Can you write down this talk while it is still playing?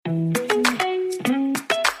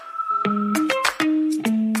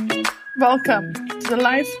Welcome to the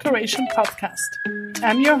Life Curation Podcast.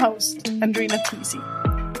 I'm your host, Andrina Tisi.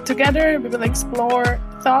 Together, we will explore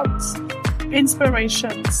thoughts,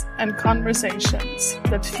 inspirations, and conversations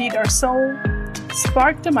that feed our soul,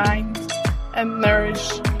 spark the mind, and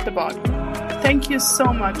nourish the body. Thank you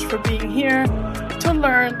so much for being here to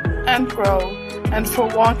learn and grow, and for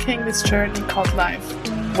walking this journey called life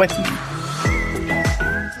with me.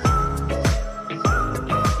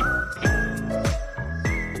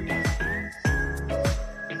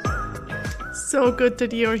 So good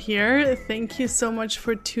that you're here. Thank you so much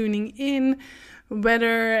for tuning in,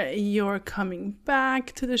 whether you're coming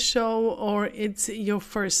back to the show or it's your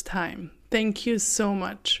first time. Thank you so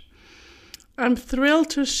much. I'm thrilled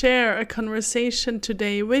to share a conversation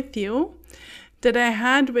today with you that I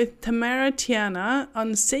had with Tamara Tiana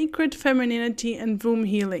on sacred femininity and womb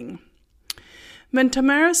healing. When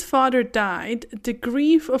Tamara's father died, the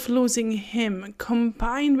grief of losing him,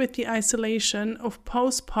 combined with the isolation of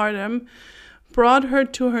postpartum, brought her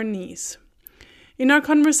to her knees. In our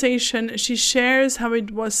conversation, she shares how it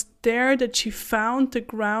was there that she found the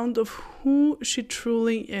ground of who she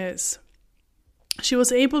truly is. She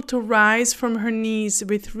was able to rise from her knees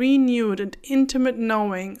with renewed and intimate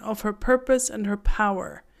knowing of her purpose and her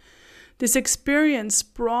power. This experience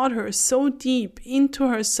brought her so deep into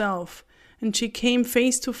herself, and she came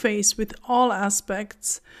face to face with all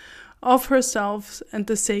aspects of herself and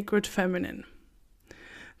the sacred feminine.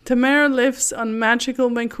 Tamara lives on magical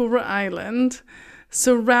Vancouver Island,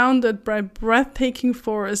 surrounded by breathtaking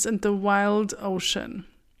forests and the wild ocean.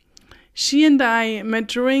 She and I met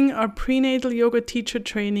during our prenatal yoga teacher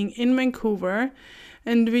training in Vancouver,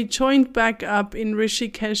 and we joined back up in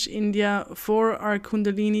Rishikesh, India for our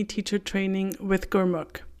Kundalini teacher training with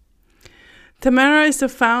Gurmukh. Tamara is the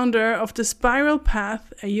founder of The Spiral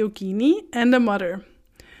Path, a yogini and a mother.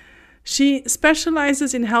 She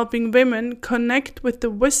specializes in helping women connect with the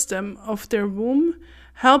wisdom of their womb,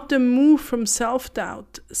 help them move from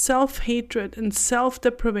self-doubt, self-hatred, and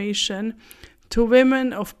self-deprivation to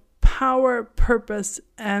women of power, purpose,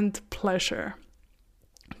 and pleasure.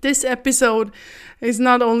 This episode is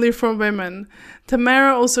not only for women.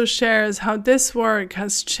 Tamara also shares how this work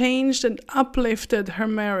has changed and uplifted her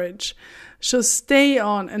marriage. So stay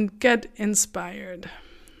on and get inspired.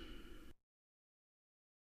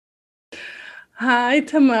 Hi,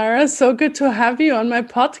 Tamara. So good to have you on my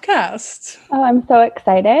podcast. Oh, I'm so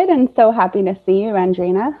excited and so happy to see you,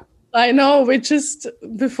 Andrina. I know. We just,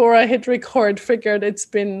 before I hit record, figured it's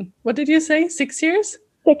been, what did you say, 6 years?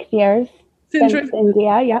 6 years since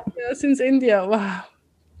India, yep. Yeah, since India. Wow.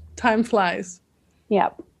 Time flies.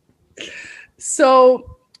 Yep.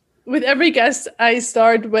 So with every guest, I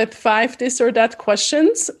start with 5 this or that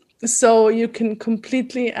questions, so you can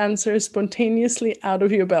completely answer spontaneously out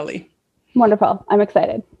of your belly. Wonderful. I'm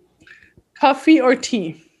excited. Coffee or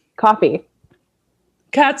tea? Coffee.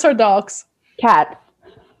 Cats or dogs? Cats.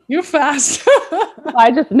 You're fast. I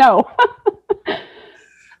just know.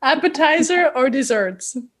 Appetizer or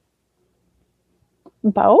desserts?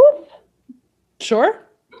 Both? Sure.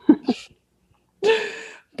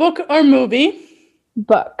 Book or movie?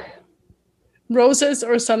 Book. Roses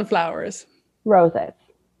or sunflowers? Roses.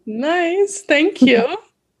 Nice. Thank you.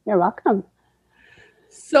 You're welcome.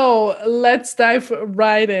 So let's dive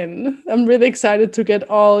right in. I'm really excited to get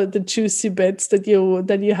all the juicy bits that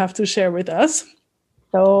you have to share with us.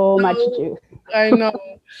 So much juice. I know.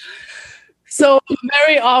 So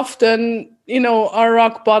very often, our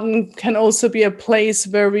rock bottom can also be a place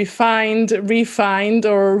where we find, refine,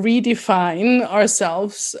 or redefine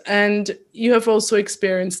ourselves. And you have also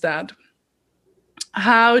experienced that.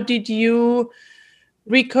 How did you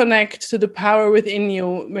reconnect to the power within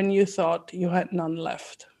you when you thought you had none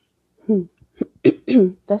left?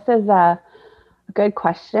 This is a good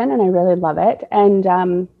question, and I really love it.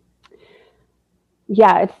 And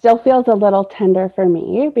it still feels a little tender for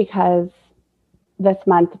me because this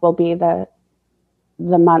month will be the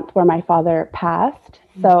month where my father passed.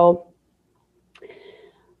 So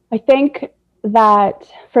I think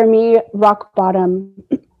that for me, rock bottom,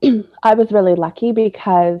 I was really lucky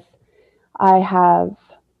because I have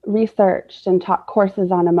researched and taught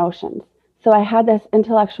courses on emotions. So I had this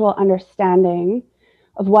intellectual understanding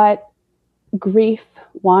of what grief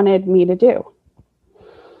wanted me to do.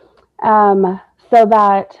 So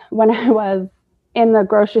that when I was in the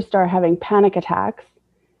grocery store having panic attacks,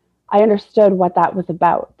 I understood what that was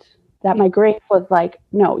about. That my grief was like,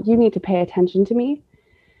 no, you need to pay attention to me.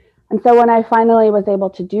 And so when I finally was able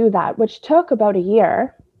to do that, which took about a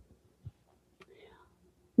year,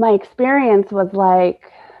 my experience was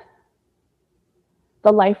like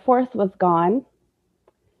the life force was gone.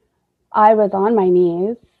 I was on my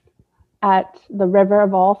knees. at the River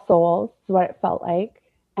of All Souls, is what it felt like.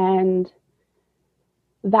 And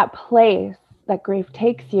that place that grief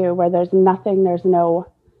takes you, where there's nothing, there's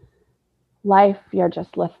no life, you're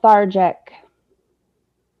just lethargic.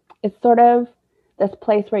 It's sort of this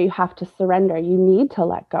place where you have to surrender. You need to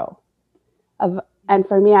let go of, and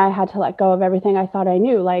for me, I had to let go of everything I thought I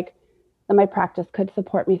knew, like that my practice could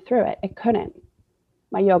support me through it. It couldn't,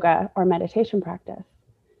 my yoga or meditation practice.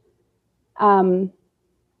 And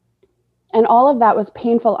all of that was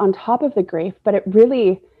painful on top of the grief, but it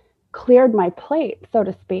really cleared my plate, so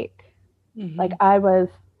to speak. Mm-hmm. Like I was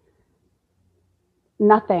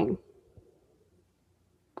nothing.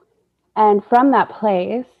 And from that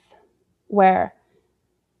place where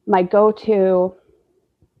my go-to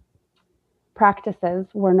practices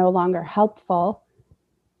were no longer helpful,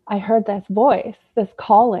 I heard this voice, this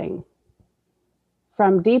calling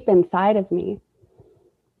from deep inside of me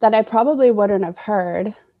that I probably wouldn't have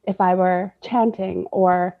heard if I were chanting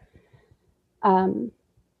or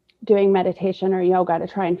doing meditation or yoga to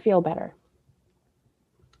try and feel better.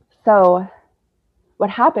 So what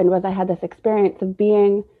happened was I had this experience of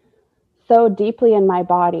being so deeply in my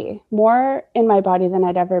body, more in my body than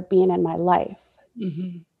I'd ever been in my life.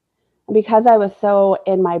 Mm-hmm. And because I was so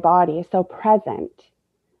in my body, so present,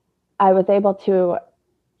 I was able to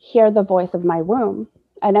hear the voice of my womb.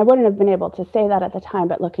 And I wouldn't have been able to say that at the time,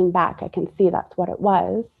 but looking back, I can see that's what it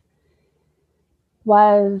was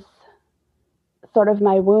sort of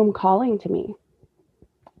my womb calling to me.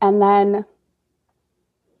 And then,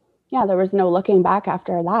 yeah, there was no looking back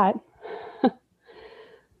after that.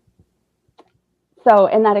 So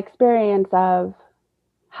in that experience of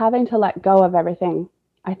having to let go of everything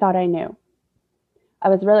I thought I knew, I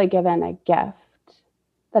was really given a gift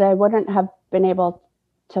that I wouldn't have been able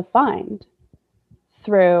to find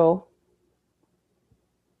through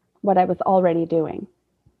what I was already doing.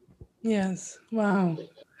 Yes. Wow.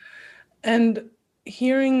 And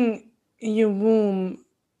hearing your womb,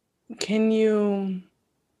 can you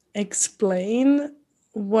explain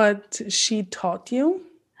what she taught you?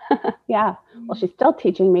 Yeah. Well, she's still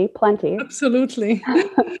teaching me plenty. Absolutely.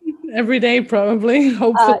 Every day, probably,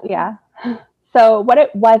 hopefully. Yeah. So what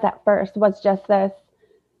it was at first was just this,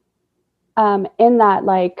 in that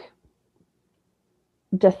like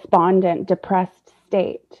despondent, depressed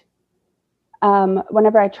state.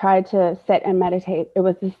 Whenever I tried to sit and meditate, it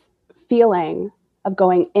was this feeling of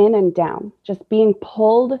going in and down, just being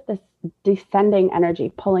pulled, this descending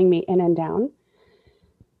energy pulling me in and down.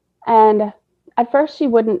 And at first she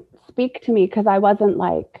wouldn't speak to me because I wasn't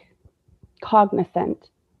like cognizant,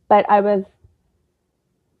 but I was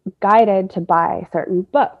guided to buy certain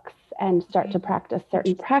books and start to practice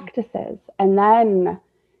certain practices. And then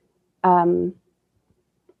I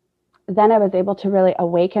was able to really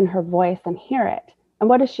awaken her voice and hear it. And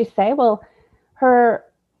what does she say? Well, her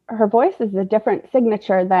voice is a different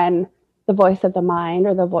signature than the voice of the mind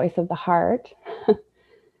or the voice of the heart.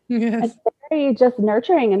 Yes. It's very just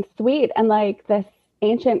nurturing and sweet and like this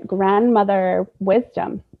ancient grandmother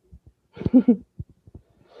wisdom.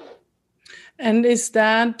 And is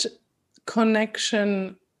that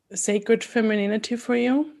connection sacred femininity for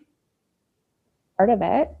you? Part of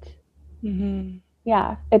it. Mm-hmm.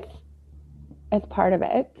 Yeah, it's part of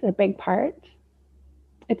it. It's a big part.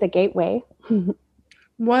 It's a gateway.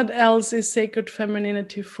 What else is sacred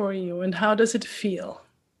femininity for you, and how does it feel?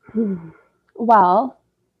 Well,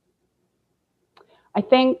 I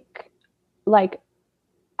think like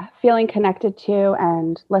feeling connected to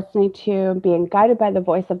and listening to, being guided by the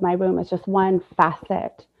voice of my womb is just one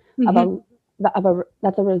facet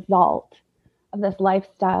that's a result of this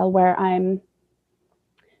lifestyle where I'm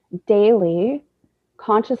daily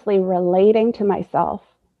consciously relating to myself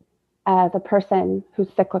as a person who's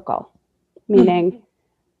cyclical, meaning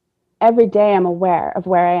every day I'm aware of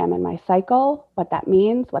where I am in my cycle, what that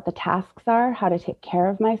means, what the tasks are, how to take care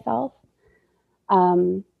of myself,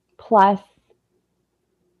 plus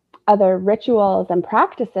other rituals and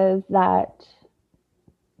practices that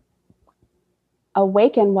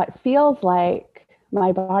awaken what feels like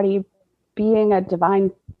my body being a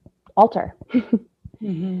divine altar.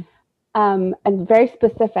 Mm-hmm. And very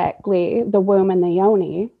specifically the womb and the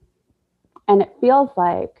yoni. And it feels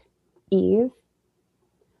like ease,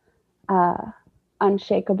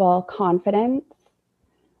 unshakable confidence,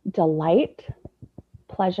 delight,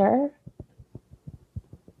 pleasure.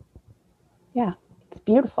 Yeah, it's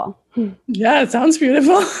beautiful. Yeah, it sounds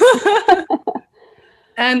beautiful.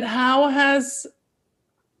 And how has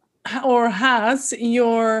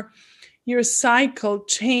your cycle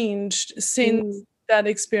changed since that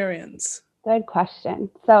experience? Good question.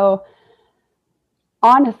 So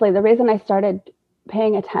honestly, the reason I started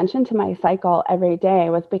paying attention to my cycle every day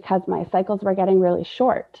was because my cycles were getting really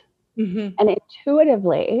short. Mm-hmm. And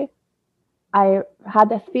intuitively, I had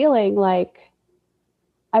this feeling like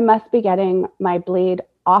I must be getting my bleed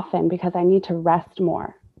often because I need to rest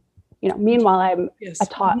more. Meanwhile, I'm Yes.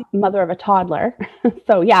 mother of a toddler.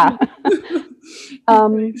 So yeah.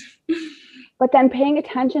 Right. But then paying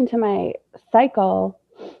attention to my cycle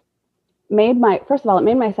it made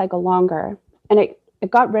my cycle longer, and it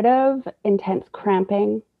got rid of intense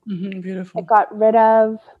cramping. Beautiful. It got rid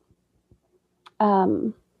of, I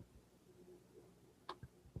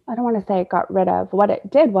don't want to say it got rid of. What it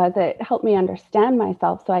did was it helped me understand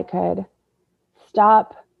myself so I could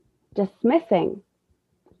stop dismissing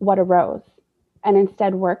what arose and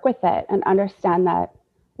instead work with it and understand that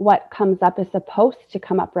what comes up is supposed to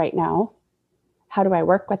come up right now. How do I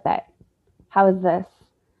work with it? How is this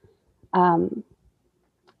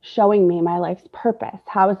showing me my life's purpose?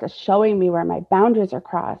 How is this showing me where my boundaries are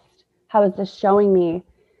crossed? How is this showing me,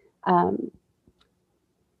 how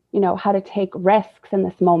to take risks in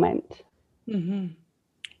this moment?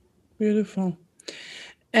 Beautiful.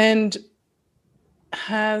 And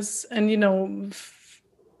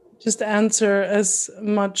just answer as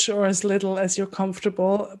much or as little as you're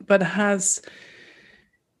comfortable, but has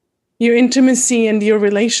your intimacy and your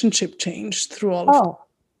relationship changed through all of that? Oh,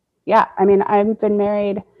 yeah. I mean, I've been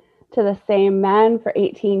married to the same man for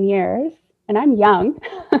 18 years, and I'm young.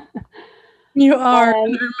 You are.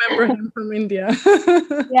 And I remember him from India.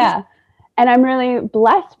 Yeah. And I'm really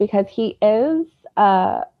blessed because he is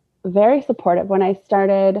very supportive. When I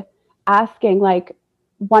started asking, like,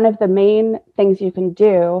 one of the main things you can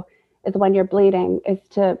do is when you're bleeding is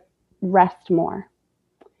to rest more.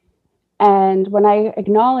 And when I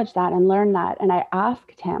acknowledged that and learned that, and I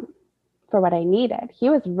asked him for what I needed,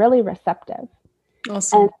 he was really receptive.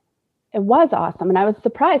 Awesome. And it was awesome. And I was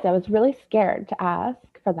surprised. I was really scared to ask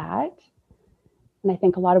for that. And I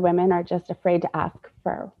think a lot of women are just afraid to ask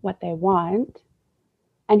for what they want.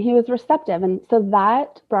 And he was receptive. And so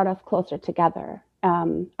that brought us closer together.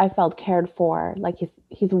 I felt cared for, like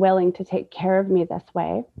he's willing to take care of me this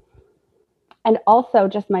way. And also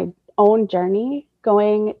just my own journey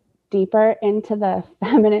going deeper into the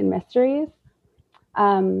feminine mysteries.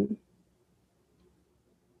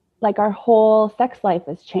 Like our whole sex life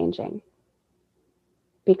is changing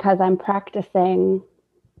because I'm practicing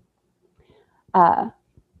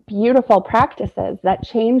beautiful practices that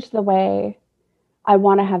change the way I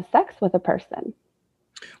want to have sex with a person.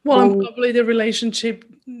 Well, and probably your relationship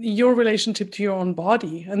to your own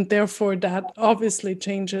body, and therefore that obviously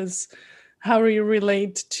changes how you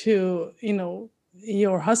relate to,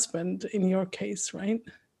 your husband in your case, right?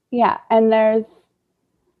 Yeah. And there's,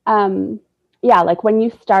 like when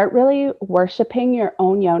you start really worshiping your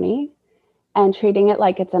own yoni and treating it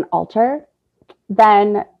like it's an altar,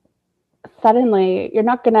 then suddenly you're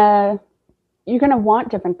going to want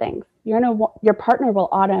different things. Your partner will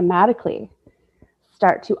automatically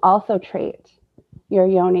start to also treat your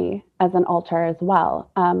yoni as an altar as well.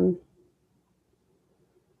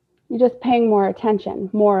 You're just paying more attention,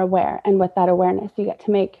 more aware. And with that awareness, you get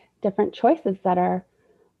to make different choices that are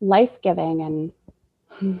life-giving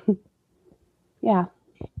and yeah.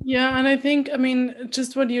 Yeah. And I think,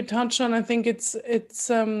 just what you touched on, I think it's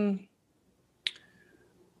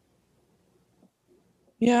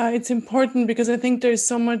important because I think there's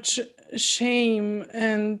so much shame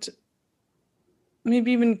and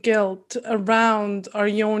maybe even guilt around our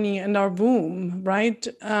yoni and our womb, right?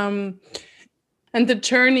 And the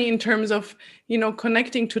journey in terms of,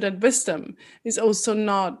 connecting to that wisdom is also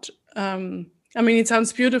not, it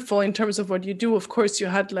sounds beautiful in terms of what you do. Of course, you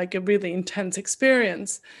had like a really intense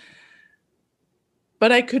experience.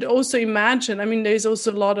 But I could also imagine, there's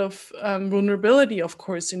also a lot of vulnerability, of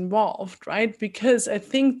course, involved, right? Because I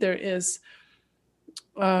think there is,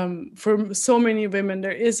 for so many women,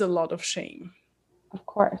 there is a lot of shame. Of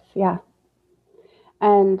course, yeah.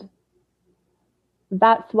 And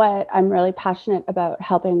that's what I'm really passionate about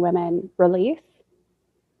helping women release,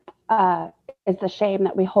 is the shame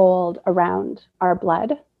that we hold around our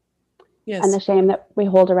blood. Yes. And the shame that we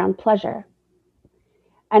hold around pleasure.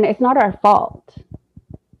 And it's not our fault.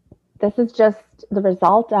 This is just the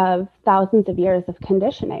result of thousands of years of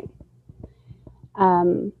conditioning.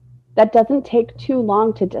 That doesn't take too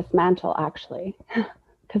long to dismantle, actually,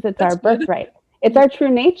 because it's our birthright. It's our true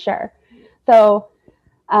nature. So,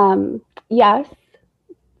 yes,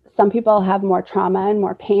 some people have more trauma and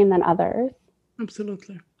more pain than others.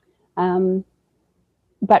 Absolutely.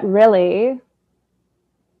 But really,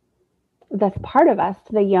 this part of us,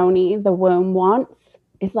 the yoni, the womb,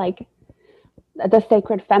 is like the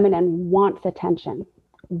sacred feminine wants attention,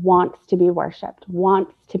 wants to be worshipped,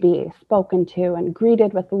 wants to be spoken to and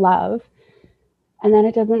greeted with love. And then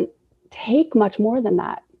it doesn't take much more than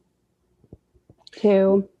that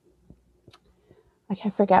to, I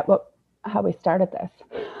can't forget how we started this.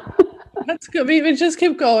 That's good. We just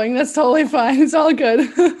keep going. That's totally fine. It's all good.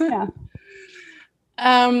 Yeah.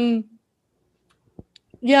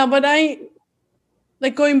 Yeah, but I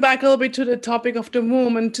like going back a little bit to the topic of the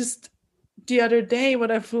womb, and just the other day,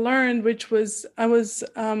 what I've learned, which was I was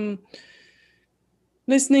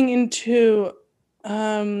listening into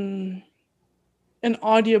an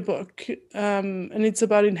audiobook, and it's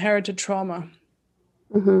about inherited trauma.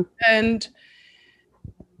 Mm-hmm. And,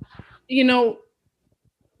 you know,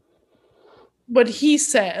 what he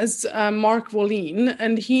says, Mark Volin,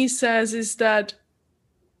 and he says is that,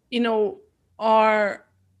 you know, our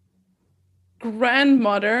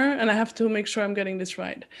grandmother, and I have to make sure I'm getting this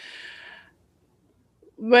right,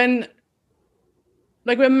 when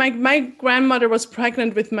my grandmother was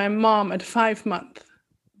pregnant with my mom at 5 months,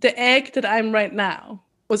 the egg that I'm right now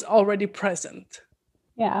was already present.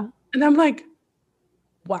 Yeah. And I'm like,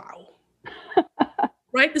 wow.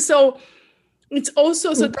 Right? So it's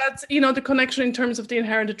also, so that's, you know, the connection in terms of the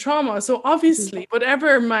inherited trauma. So obviously,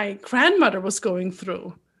 whatever my grandmother was going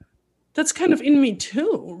through, that's kind of in me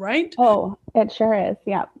too, right? Oh, it sure is.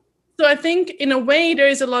 Yeah. So I think in a way there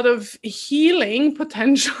is a lot of healing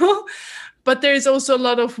potential, but there is also a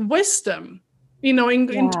lot of wisdom, you know, in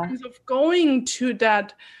terms of going to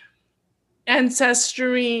that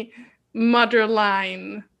ancestry mother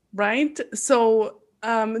line, right? So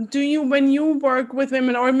do you, when you work with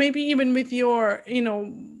women, or maybe even with your, you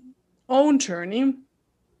know, own journey,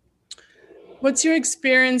 what's your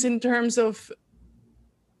experience in terms of,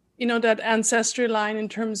 you know, that ancestry line, in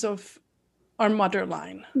terms of our mother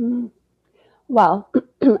line? Well,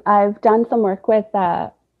 I've done some work with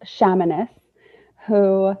shamanists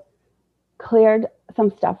who cleared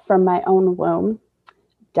some stuff from my own womb,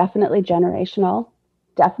 definitely generational,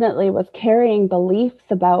 definitely was carrying beliefs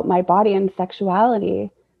about my body and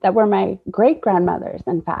sexuality that were my great grandmother's,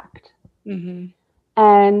 in fact. Mm-hmm.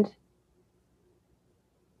 And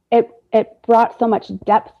it brought so much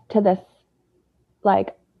depth to this,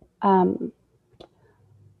 like,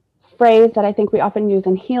 phrase that I think we often use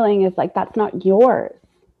in healing is like, that's not yours.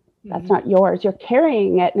 That's not yours. You're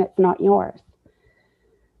carrying it and it's not yours.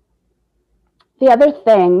 The other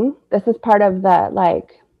thing, this is part of the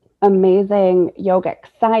like amazing yogic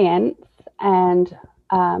science and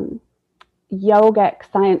yogic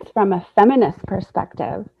science from a feminist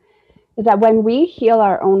perspective, is that when we heal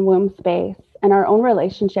our own womb space and our own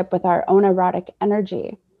relationship with our own erotic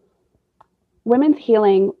energy, women's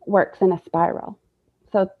healing works in a spiral.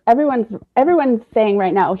 So everyone's saying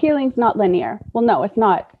right now, healing's not linear. Well, no, it's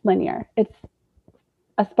not linear. It's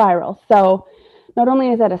a spiral. So not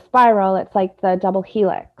only is it a spiral, it's like the double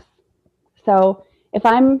helix. So if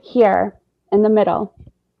I'm here in the middle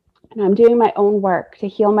and I'm doing my own work to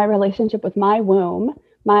heal my relationship with my womb,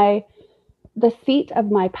 the seat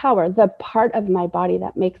of my power, the part of my body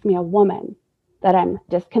that makes me a woman, that I'm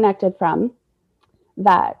disconnected from,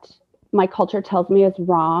 that my culture tells me is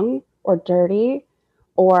wrong or dirty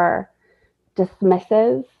or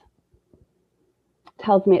dismisses,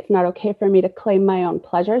 tells me it's not okay for me to claim my own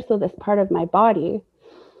pleasure. So this part of my body,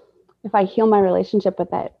 if I heal my relationship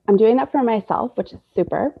with it, I'm doing that for myself, which is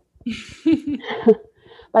super.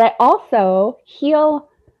 But I also heal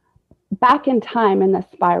back in time in this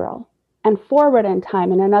spiral and forward in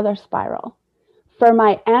time in another spiral for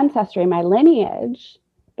my ancestry, my lineage,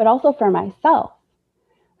 but also for myself.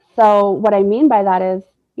 So what I mean by that is,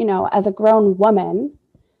 you know, as a grown woman,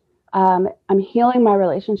 I'm healing my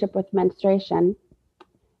relationship with menstruation.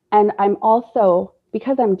 And I'm also,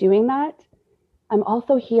 because I'm doing that, I'm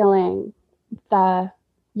also healing the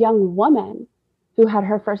young woman who had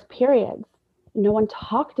her first periods. No one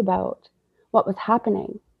talked about what was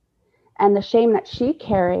happening and the shame that she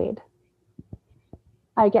carried.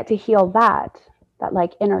 I get to heal that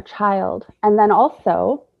like inner child. And then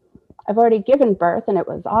also, I've already given birth and it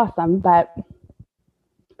was awesome, but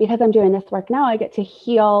because I'm doing this work now, I get to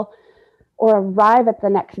heal or arrive at the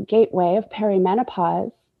next gateway of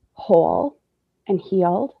perimenopause whole and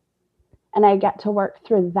healed. And I get to work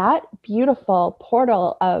through that beautiful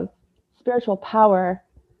portal of spiritual power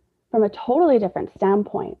from a totally different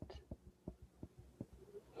standpoint.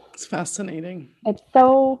 It's fascinating. It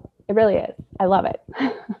really is. I love it.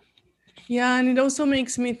 Yeah, and it also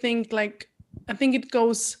makes me think, like, I think it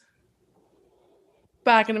goes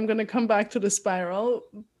back, and I'm going to come back to the spiral,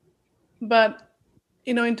 but,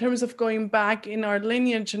 you know, in terms of going back in our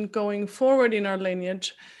lineage and going forward in our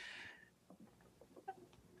lineage,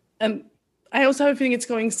 and I also have a feeling it's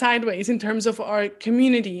going sideways in terms of our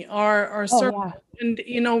community, our Oh circle. yeah. And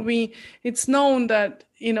it's known that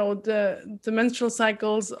the menstrual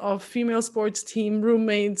cycles of female sports team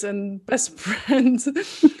roommates and best friends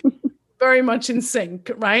very much in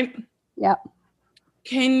sync, right? Yep.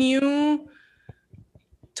 Can you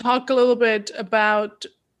talk a little bit about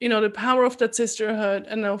the power of that sisterhood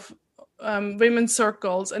and of women's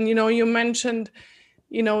circles? And you mentioned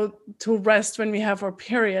to rest when we have our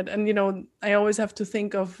period, and I always have to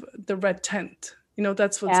think of the red tent.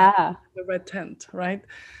 That's what's Yeah, the red tent, right?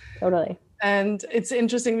 totally. And it's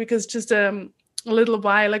interesting because just a little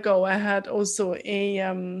while ago I had also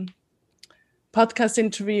a podcast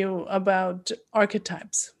interview about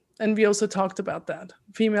archetypes, and we also talked about that,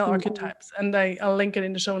 female archetypes, and I'll link it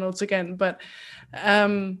in the show notes again. But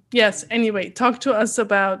yes, anyway, talk to us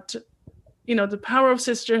about the power of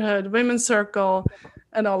sisterhood, women's circle,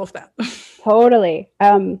 and all of that. Totally.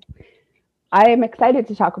 I am excited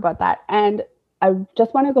to talk about that. And I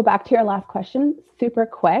just want to go back to your last question super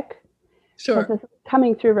quick. Sure. Because this is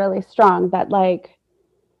coming through really strong, that like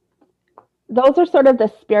those are sort of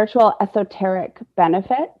the spiritual esoteric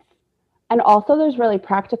benefits. And also there's really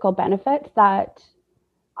practical benefits that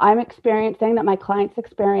I'm experiencing, that my clients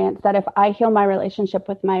experience, that if I heal my relationship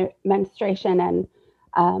with my menstruation,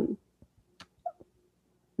 and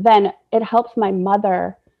then it helps my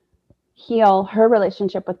mother heal her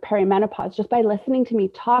relationship with perimenopause just by listening to me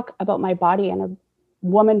talk about my body in a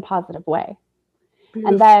woman positive way.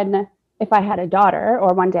 Beautiful. And then if I had a daughter,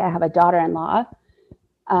 or one day I have a daughter-in-law,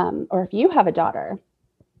 or if you have a daughter,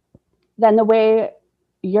 then the way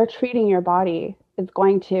you're treating your body is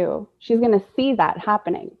she's going to see that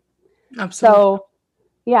happening. Absolutely. So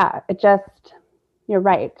yeah, you're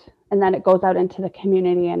right. And then it goes out into the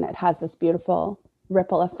community, and it has this beautiful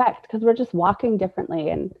ripple effect because we're just walking differently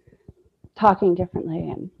and talking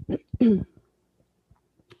differently and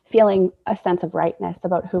feeling a sense of rightness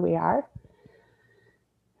about who we are.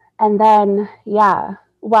 And then, yeah,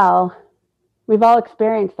 well, we've all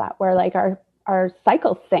experienced that where like our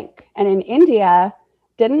cycles sync. And in India,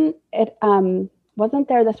 wasn't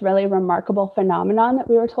there this really remarkable phenomenon that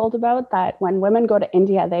we were told about, that when women go to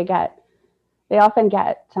India, they often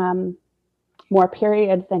get more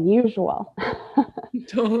periods than usual?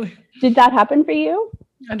 Totally. Did that happen for you?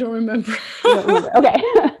 I don't remember. You don't remember. Okay.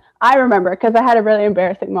 I remember because I had a really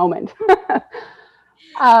embarrassing moment.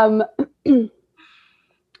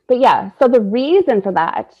 But yeah, so the reason for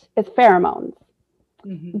that is pheromones.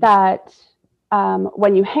 Mm-hmm. That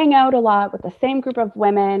when you hang out a lot with the same group of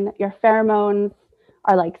women, your pheromones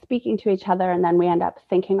are like speaking to each other, and then we end up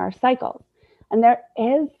syncing our cycles. And there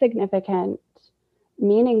is significant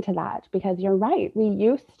meaning to that, because you're right, we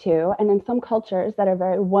used to, and in some cultures that are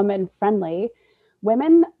very woman friendly,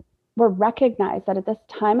 women were recognized that at this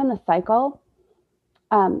time in the cycle,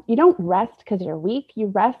 you don't rest because you're weak, you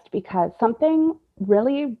rest because something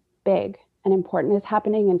really big and important is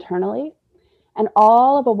happening internally. And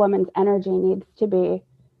all of a woman's energy needs to be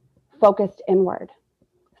focused inward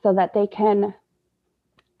so that they can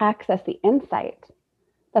access the insight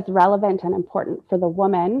that's relevant and important for the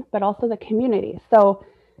woman, but also the community. So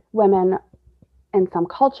women in some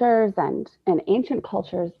cultures and in ancient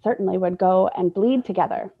cultures certainly would go and bleed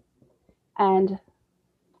together. And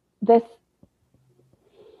this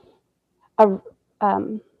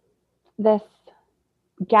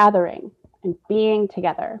gathering and being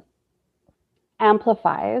together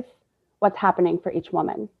amplifies what's happening for each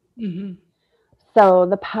woman. Mm-hmm. So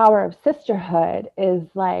the power of sisterhood is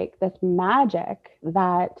like this magic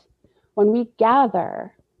that when we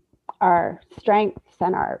gather our strengths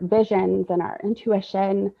and our visions and our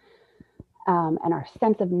intuition and our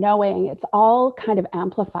sense of knowing, it's all kind of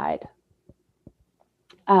amplified.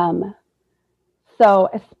 So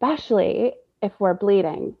especially if we're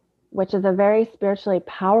bleeding, which is a very spiritually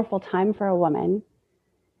powerful time for a woman,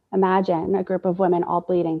 imagine a group of women all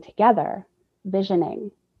bleeding together,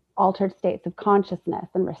 visioning altered states of consciousness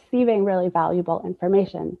and receiving really valuable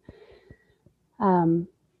information.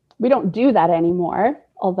 We don't do that anymore,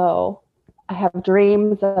 although I have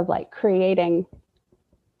dreams of like creating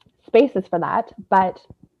spaces for that. But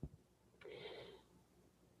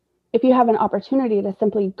if you have an opportunity to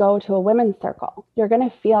simply go to a women's circle, you're going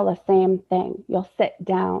to feel the same thing. You'll sit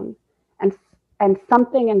down and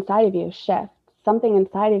something inside of you shifts. Something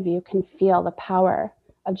inside of you can feel the power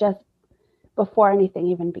of just before anything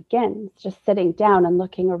even begins, just sitting down and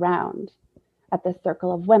looking around at this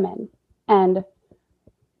circle of women. And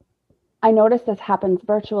I notice this happens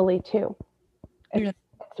virtually too. It's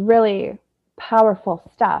really powerful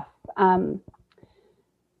stuff. And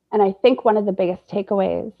I think one of the biggest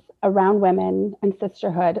takeaways around women and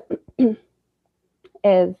sisterhood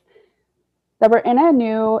is that we're in a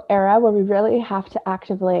new era where we really have to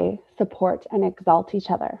actively support and exalt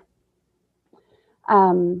each other.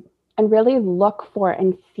 And really look for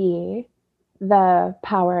and see the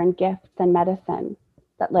power and gifts and medicine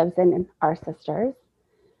that lives in our sisters.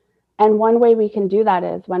 And one way we can do that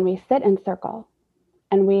is when we sit in circle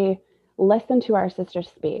and we listen to our sisters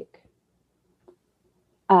speak.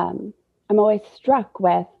 I'm always struck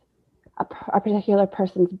with a particular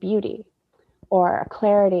person's beauty or a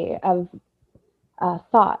clarity of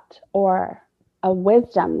thought or a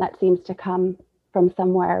wisdom that seems to come from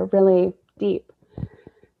somewhere really deep.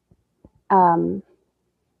 And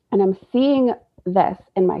I'm seeing this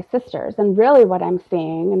in my sisters, and really what I'm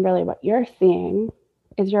seeing and really what you're seeing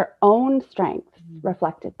is your own strengths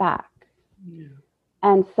reflected back. Yeah.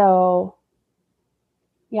 And so,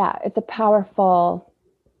 yeah, it's a powerful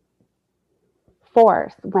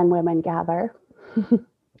force when women gather.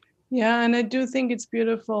 Yeah, and I do think it's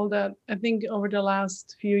beautiful that I think over the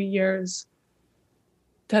last few years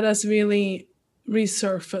that has really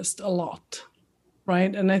resurfaced a lot,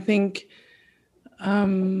 right? And I think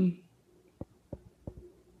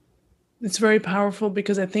it's very powerful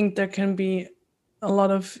because I think there can be a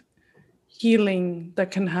lot of healing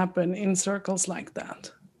that can happen in circles like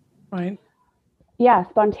that, right? Yeah,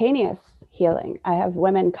 spontaneous healing. I have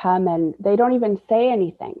women come and they don't even say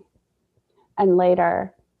anything, and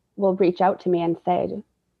later will reach out to me and say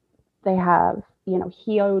they have,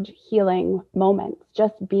 huge healing moments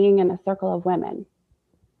just being in a circle of women.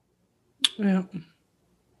 Yeah.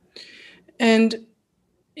 And,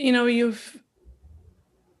 you've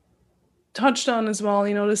touched on as well,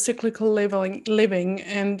 the cyclical living.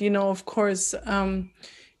 And, of course, when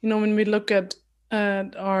we look at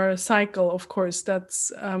our cycle, of course,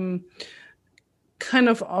 that's kind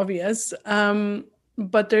of obvious.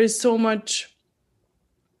 But there's so much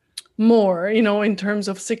more, in terms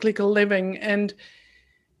of cyclical living. And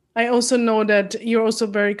I also know that you're also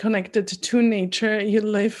very connected to nature. You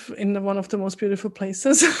live in one of the most beautiful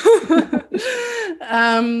places.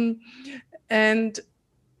 And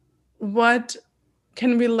what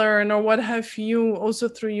can we learn, or what have you also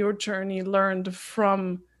through your journey learned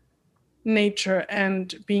from nature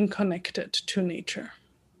and being connected to nature?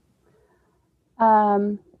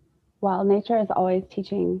 Well, nature is always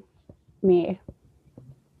teaching me.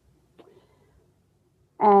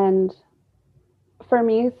 And for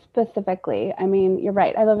me specifically, I mean, you're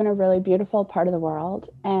right. I live in a really beautiful part of the world,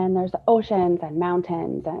 and there's oceans and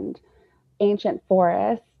mountains and ancient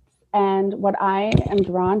forests. And what I am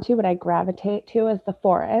drawn to, what I gravitate to, is the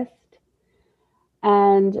forest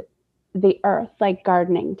and the earth, like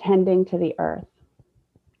gardening, tending to the earth.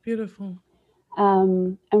 Beautiful.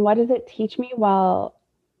 And what does it teach me? Well,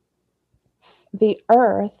 the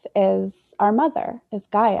earth is our mother, is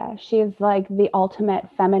Gaia. She's like the ultimate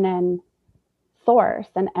feminine source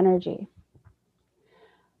and energy.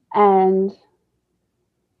 And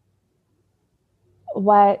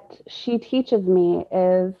what she teaches me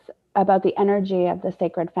is about the energy of the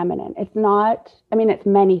sacred feminine. It's not, it's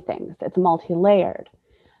many things. It's multi-layered.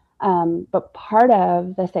 But part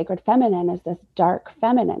of the sacred feminine is this dark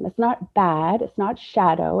feminine. It's not bad. It's not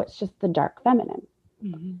shadow. It's just the dark feminine.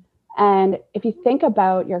 Mm-hmm. And if you think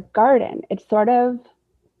about your garden, it sort of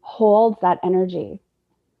holds that energy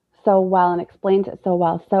so well and explains it so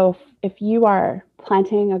well. So if you are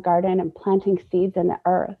planting a garden and planting seeds in the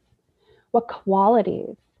earth, what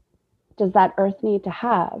qualities does that earth need to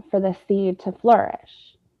have for the seed to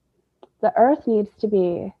flourish? The earth needs to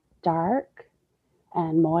be dark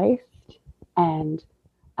and moist and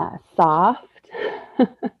soft.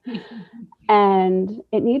 And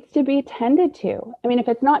it needs to be tended to. If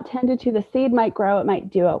it's not tended to, the seed might grow, it might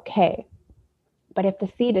do okay. But if the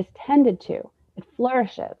seed is tended to, it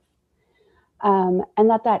flourishes. And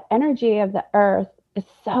that energy of the earth is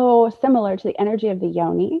so similar to the energy of the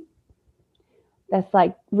yoni. This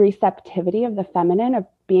like receptivity of the feminine, of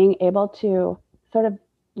being able to sort of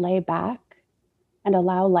lay back and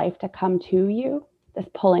allow life to come to you, this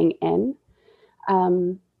pulling in.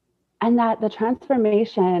 And that the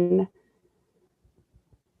transformation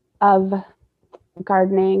of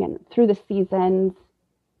gardening and through the seasons,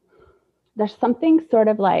 there's something sort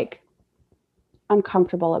of like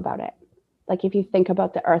uncomfortable about it. Like if you think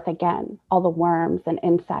about the earth again, all the worms and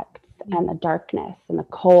insects and the darkness and the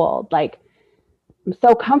cold, like I'm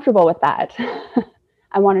so comfortable with that.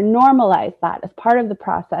 I want to normalize that as part of the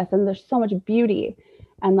process. And there's so much beauty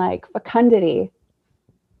and like fecundity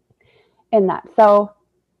in that. So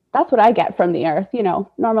that's what I get from the earth,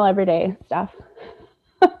 normal everyday stuff.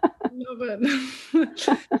 Love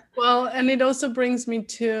it. Well, and it also brings me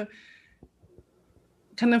to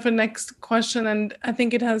kind of a next question, and I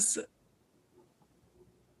think it has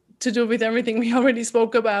to do with everything we already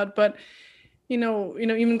spoke about, but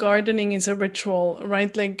even gardening is a ritual,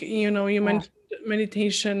 right? Like, you mentioned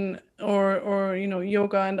meditation or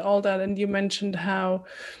yoga and all that, and you mentioned how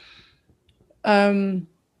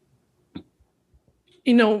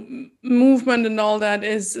movement and all that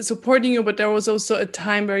is supporting you, but there was also a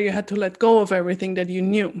time where you had to let go of everything that you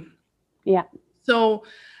knew. Yeah. So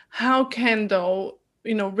how can, though,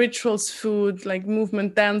 rituals, food, like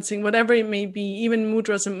movement, dancing, whatever it may be, even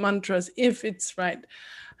mudras and mantras, if it's right,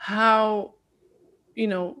 how,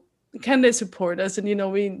 can they support us? And,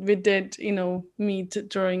 we did, meet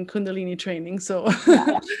during Kundalini training. So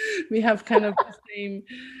we have kind of the same,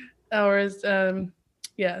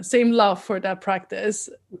 same love for that practice.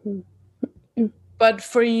 Mm-hmm. But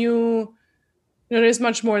for you, there's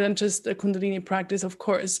much more than just a Kundalini practice, of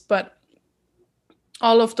course, but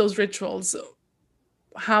all of those rituals,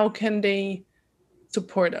 how can they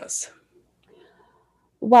support us?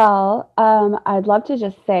 Well, I'd love to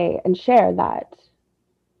just say and share that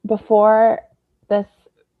before this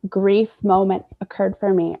grief moment occurred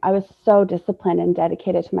for me, I was so disciplined and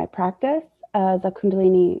dedicated to my practice as a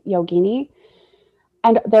Kundalini yogini.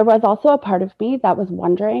 And there was also a part of me that was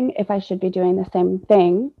wondering if I should be doing the same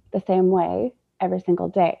thing the same way every single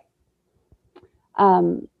day.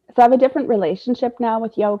 So I have a different relationship now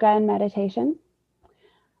with yoga and meditation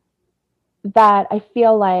that I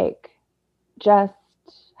feel like just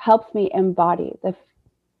helps me embody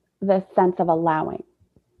this sense of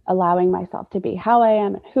allowing myself to be how I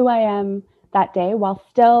am and who I am that day, while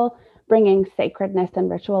still bringing sacredness and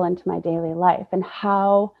ritual into my daily life. And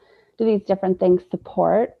how do these different things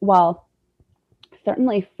support? Well,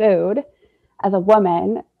 certainly food. As a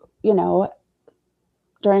woman,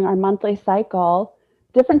 during our monthly cycle,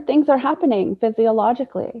 different things are happening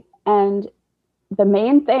physiologically. And the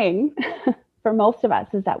main thing for most of us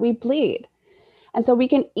is that we bleed. And so we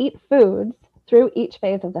can eat foods through each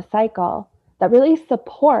phase of the cycle that really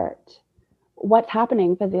support what's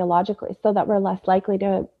happening physiologically, so that we're less likely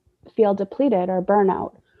to feel depleted or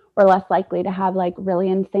burnout. We're less likely to have like really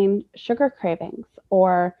insane sugar cravings,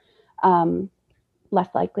 or less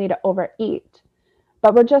likely to overeat.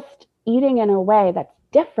 But we're just eating in a way that's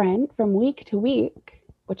different from week to week,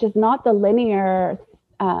 which is not the linear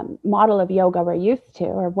model of yoga we're used to,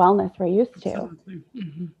 or wellness we're used to.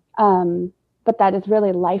 Mm-hmm. But that is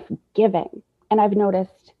really life-giving. And I've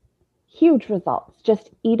noticed huge results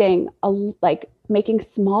just eating, making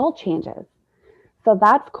small changes. So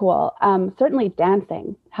that's cool. Certainly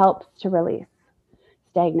dancing helps to release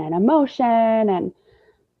stagnant emotion. And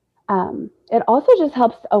it also just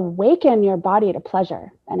helps awaken your body to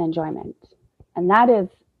pleasure and enjoyment. And that is,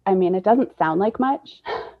 it doesn't sound like much,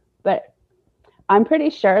 but I'm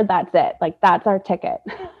pretty sure that's it. Like, that's our ticket.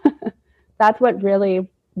 That's what really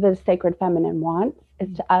the sacred feminine wants,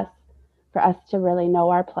 is for us to really know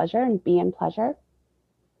our pleasure and be in pleasure.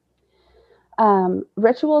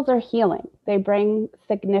 Rituals are healing. They bring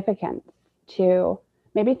significance to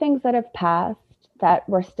maybe things that have passed that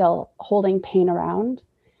we're still holding pain around.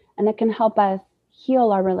 And it can help us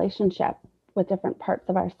heal our relationship with different parts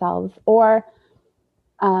of ourselves, or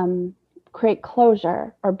create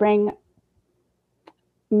closure, or bring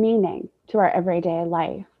meaning to our everyday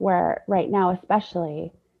life, where right now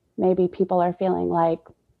especially, maybe people are feeling like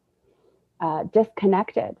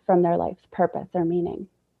disconnected from their life's purpose or meaning.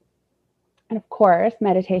 And of course,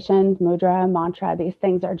 meditation, mudra, mantra, these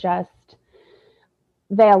things are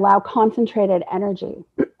they allow concentrated energy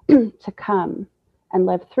to come and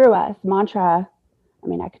live through us. Mantra,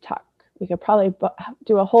 we could probably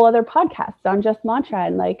do a whole other podcast on just mantra,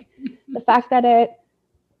 and like the fact that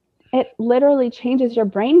it literally changes your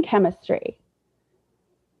brain chemistry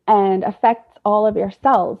and affects all of your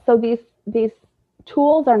cells. So these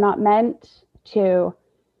tools are not meant to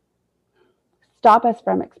stop us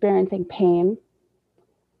from experiencing pain,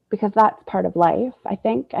 because that's part of life, I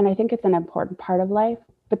think. And I think it's an important part of life.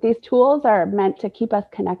 But these tools are meant to keep us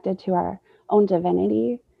connected to our own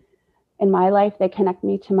divinity. In my life, they connect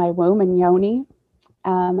me to my womb and yoni,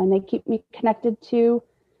 and they keep me connected to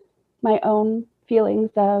my own feelings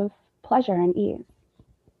of pleasure and ease.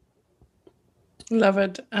 Love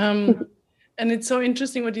it. And it's so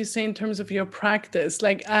interesting what you say in terms of your practice.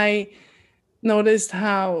 Like, I noticed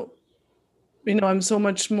how, I'm so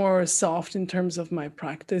much more soft in terms of my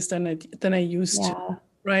practice than I used to,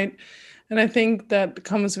 right? And I think that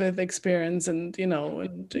comes with experience and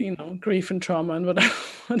grief and trauma and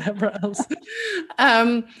whatever else.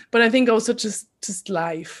 But I think also just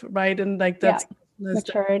life, right? And like that's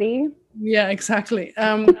maturity. Yeah, exactly.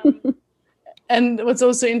 And what's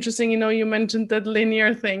also interesting, you mentioned that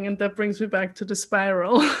linear thing, and that brings me back to the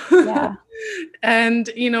spiral. Yeah. And,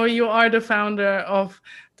 you are the founder of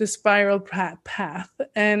the Spiral Path,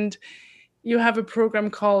 and you have a program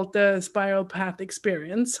called the Spiral Path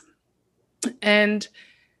Experience. And,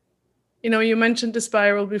 you mentioned the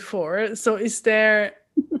spiral before. So is there,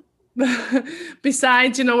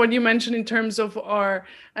 besides, what you mentioned in terms of our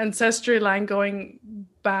ancestry line going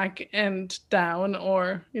back and down,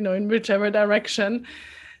 or, in whichever direction,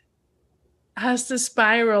 has the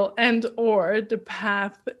spiral and or the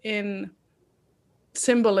path in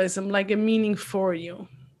symbolism like a meaning for you?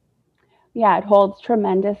 Yeah, it holds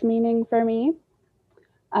tremendous meaning for me.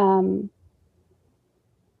 And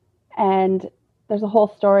there's a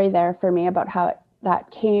whole story there for me about how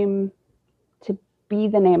that came to be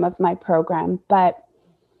the name of my program. But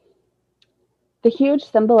the huge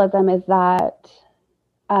symbolism is that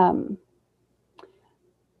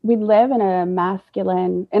we live in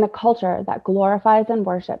a culture that glorifies and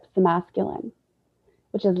worships the masculine,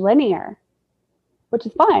 which is linear, which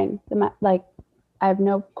is fine. Like, I have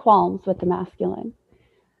no qualms with the masculine.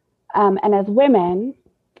 And as women,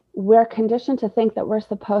 we're conditioned to think that we're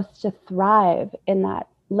supposed to thrive in that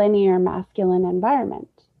linear masculine environment,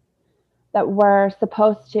 that we're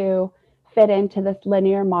supposed to fit into this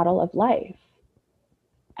linear model of life.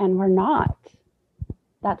 And we're not.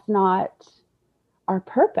 That's not our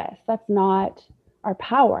purpose. That's not our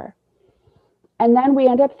power. And then we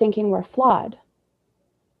end up thinking we're flawed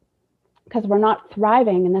because we're not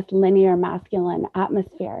thriving in this linear masculine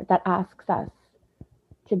atmosphere that asks us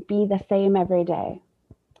to be the same every day.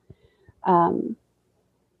 And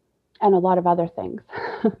a lot of other things.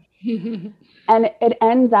 And it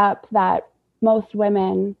ends up that most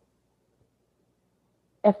women,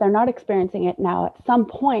 if they're not experiencing it now, at some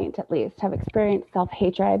point at least, have experienced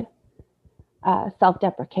self-hatred,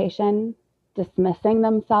 self-deprecation, dismissing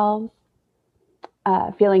themselves,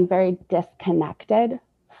 feeling very disconnected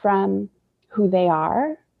from who they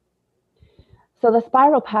are. So the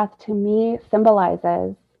spiral path to me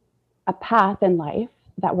symbolizes a path in life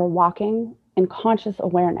that we're walking in conscious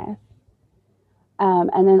awareness.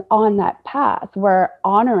 And then on that path, we're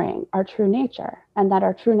honoring our true nature, and that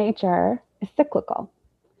our true nature is cyclical.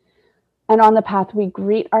 And on the path, we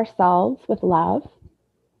greet ourselves with love,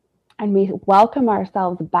 and we welcome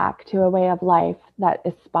ourselves back to a way of life that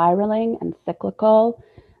is spiraling and cyclical.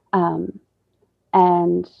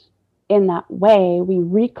 And in that way, we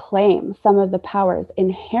reclaim some of the powers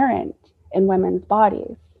inherent in women's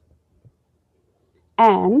bodies.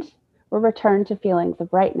 And we're returned to feelings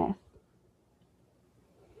of rightness.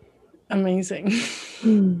 Amazing.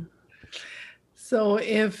 So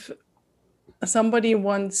if somebody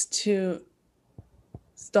wants to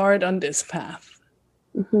start on this path,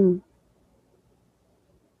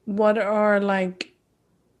 what are like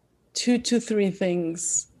 2 to 3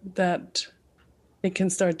 things that they can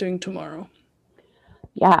start doing tomorrow?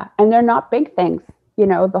 Yeah, and they're not big things.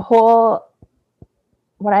 What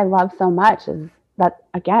I love so much is that,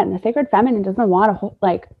 again, the sacred feminine doesn't want to,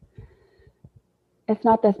 it's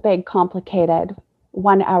not this big, complicated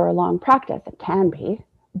 1 hour long practice. It can be,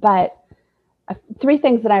 but 3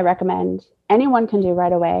 things that I recommend anyone can do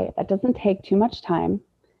right away that doesn't take too much time.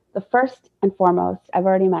 The first and foremost, I've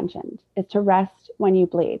already mentioned, is to rest when you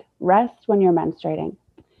bleed, rest when you're menstruating.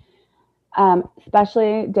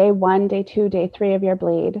 Especially day 1, day 2, day 3 of your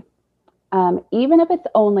bleed. Even if it's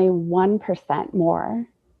only 1% more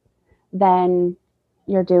than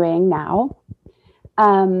you're doing now.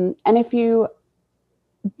 And if you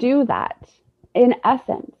do that, in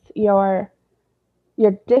essence, you're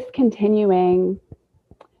discontinuing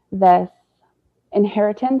this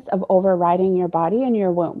inheritance of overriding your body and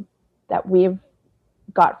your womb that we've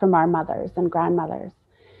got from our mothers and grandmothers.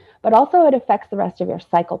 But also it affects the rest of your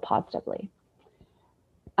cycle positively.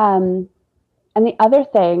 And the other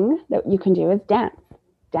thing that you can do is dance.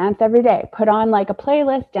 Dance every day. Put on like a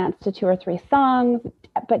playlist, dance to 2 or 3 songs,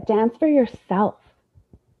 but dance for yourself.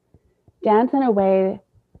 Dance in a way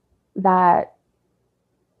that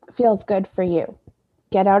feels good for you.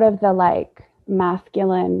 Get out of the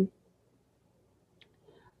masculine,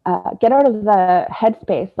 get out of the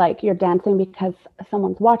headspace like you're dancing because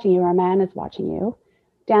someone's watching you or a man is watching you.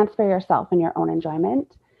 Dance for yourself and your own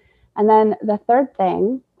enjoyment. And then the third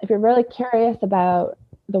thing, if you're really curious about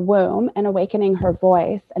the womb and awakening her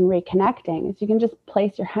voice and reconnecting, is you can just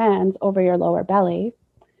place your hands over your lower belly.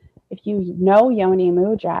 If you know Yoni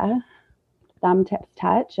Mudra, thumb tips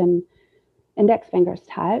touch and index fingers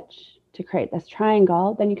touch to create this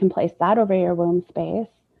triangle, then you can place that over your womb space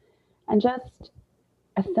and just,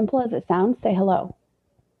 as simple as it sounds, say hello.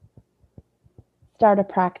 Start a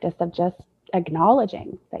practice of just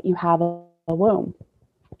acknowledging that you have a womb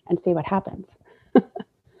and see what happens.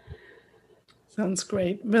 Sounds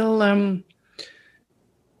great. We'll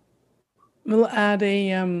add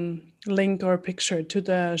a link or picture to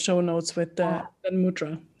the show notes with the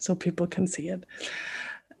mudra so people can see it.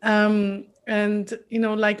 And,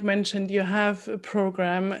 like mentioned, you have a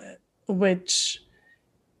program which,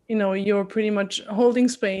 you're pretty much holding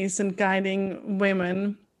space and guiding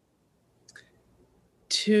women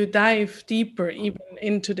to dive deeper even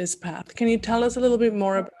into this path. Can you tell us a little bit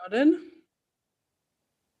more about it?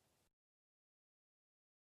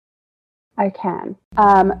 I can.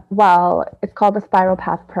 Well, it's called the Spiral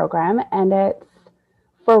Path Program, and it's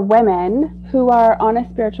for women who are on a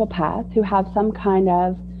spiritual path, who have some kind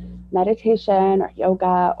of meditation or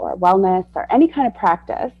yoga or wellness or any kind of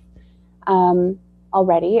practice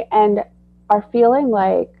already, and are feeling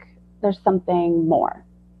like there's something more.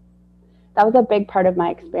 That was a big part of my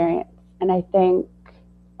experience, and I think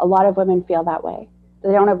a lot of women feel that way.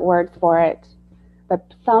 They don't have words for it,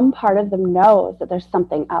 but some part of them knows that there's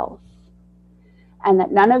something else, and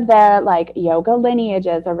that none of their like yoga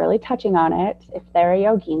lineages are really touching on it if they're a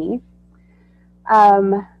yogini.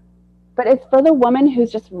 But it's for the woman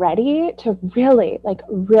who's just ready to really,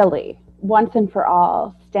 once and for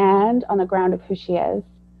all, stand on the ground of who she is,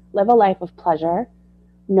 live a life of pleasure,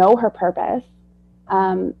 know her purpose,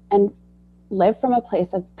 and live from a place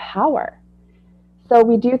of power. So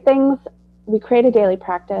we do things, we create a daily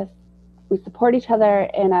practice, we support each other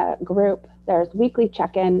in a group, there's weekly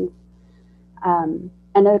check-ins, and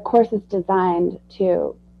the course is designed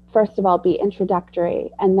to, first of all, be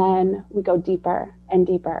introductory, and then we go deeper and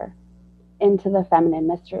deeper into the feminine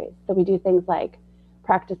mysteries. So we do things like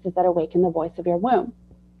practices that awaken the voice of your womb.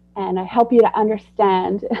 And I help you to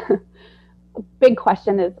understand. A big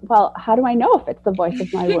question is, well, how do I know if it's the voice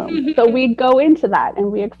of my womb? So we go into that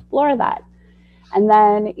and we explore that. And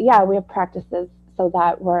then, we have practices so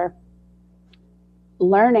that we're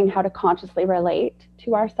learning how to consciously relate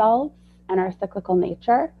to ourselves and our cyclical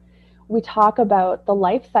nature. We talk about the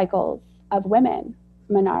life cycles of women: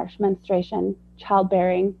 menarche, menstruation,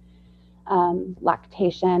 childbearing,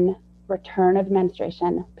 lactation, return of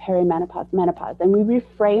menstruation, perimenopause, menopause. And we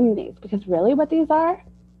reframe these, because really what these are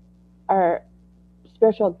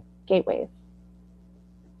spiritual gateways.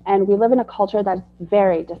 And we live in a culture that's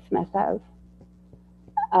very dismissive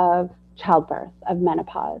of childbirth, of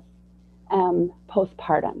menopause,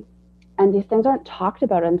 postpartum. And these things aren't talked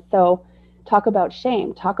about. And so talk about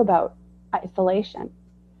shame, talk about isolation.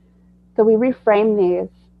 So we reframe these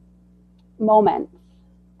moments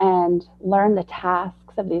and learn the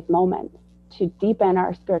tasks of these moments to deepen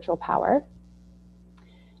our spiritual power.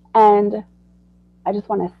 And I just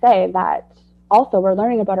want to say that also we're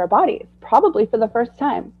learning about our bodies, probably for the first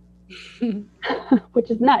time, which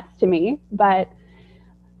is nuts to me, but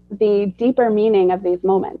the deeper meaning of these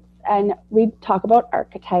moments. And we talk about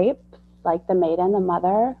archetypes like the maiden, the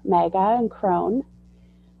mother, Mega, and crone.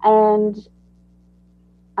 And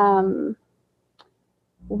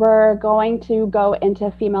we're going to go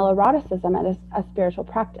into female eroticism as a spiritual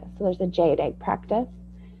practice. So there's a jade egg practice,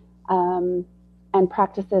 and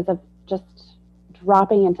practices of just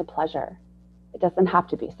dropping into pleasure. It doesn't have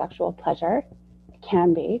to be sexual pleasure. It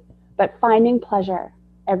can be, but finding pleasure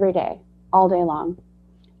every day, all day long,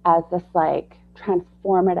 as this like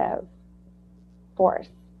transformative force.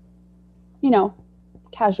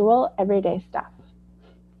 Casual, everyday stuff.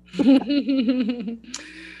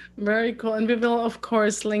 Very cool. And we will, of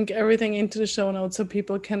course, link everything into the show notes so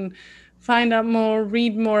people can find out more,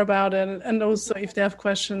 read more about it, and also, if they have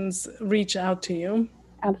questions, reach out to you.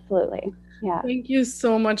 Absolutely. Yeah. Thank you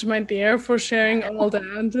so much, my dear, for sharing all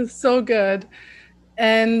that. It's so good.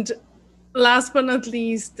 And last but not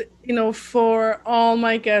least, for all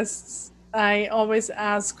my guests, I always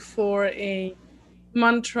ask for a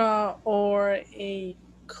mantra or a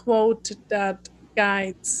quote that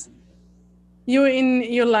guides you in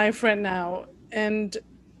your life right now. And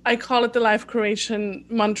I call it the life creation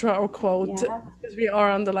mantra or quote, because we are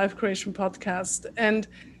on the Life Creation podcast. And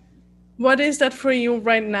what is that for you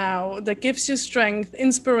right now that gives you strength,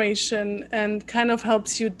 inspiration, and kind of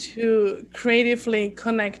helps you to creatively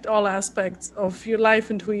connect all aspects of your life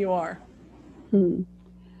and who you are?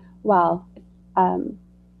 Well,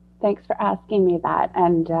 thanks for asking me that.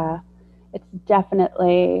 And it's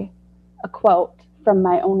definitely a quote from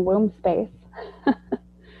my own womb space.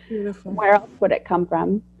 Beautiful. Where else would it come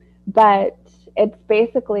from? But it's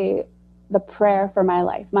basically the prayer for my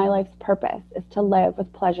life. My life's purpose is to live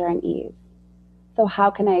with pleasure and ease. So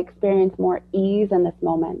how can I experience more ease in this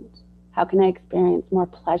moment? How can I experience more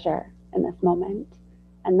pleasure in this moment?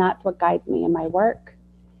 And that's what guides me in my work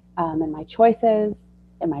in my choices,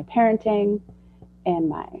 in my parenting, in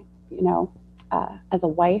my, as a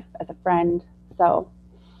wife, as a friend. So,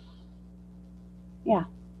 yeah.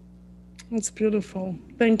 It's beautiful.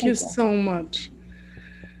 Thank you so much.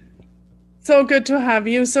 So good to have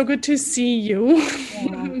you. So good to see you.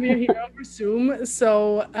 Yeah. We're here over Zoom.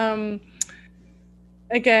 So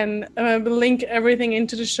again, we'll link everything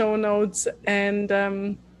into the show notes. And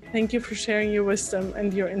thank you for sharing your wisdom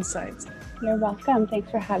and your insights. You're welcome. Thanks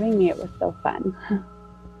for having me. It was so fun.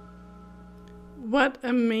 What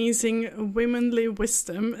amazing womanly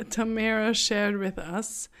wisdom Tamara shared with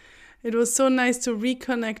us. It was so nice to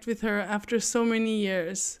reconnect with her after so many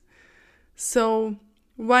years. So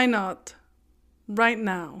why not, right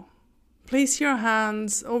now, place your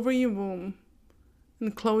hands over your womb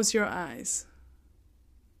and close your eyes.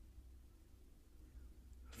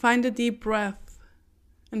 Find a deep breath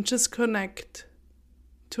and just connect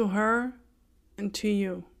to her and to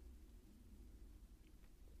you.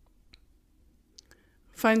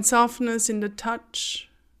 Find softness in the touch.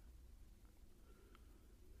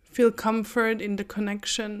 Feel comfort in the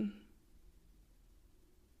connection.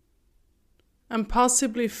 And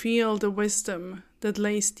possibly feel the wisdom that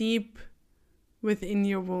lays deep within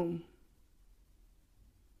your womb.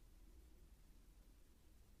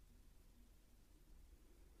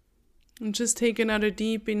 And just take another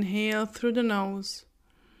deep inhale through the nose.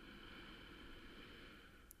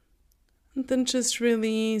 And then just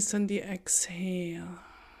release on the exhale.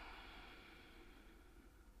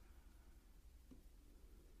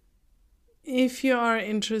 If you are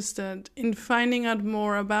interested in finding out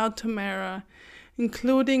more about Tamara,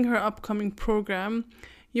 including her upcoming program,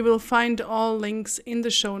 you will find all links in the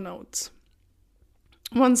show notes.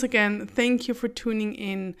 Once again, thank you for tuning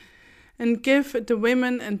in, and give the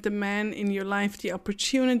women and the men in your life the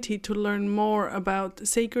opportunity to learn more about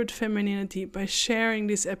sacred femininity by sharing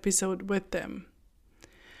this episode with them.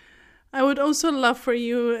 I would also love for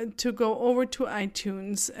you to go over to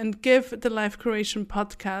iTunes and give the Life Creation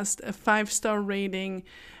Podcast a 5-star rating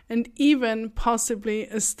and even possibly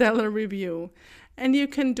a stellar review. And you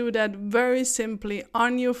can do that very simply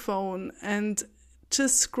on your phone and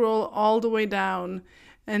just scroll all the way down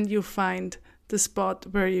and you find the spot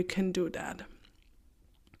where you can do that.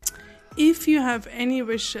 If you have any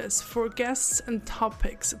wishes for guests and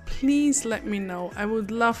topics, please let me know. I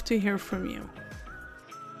would love to hear from you.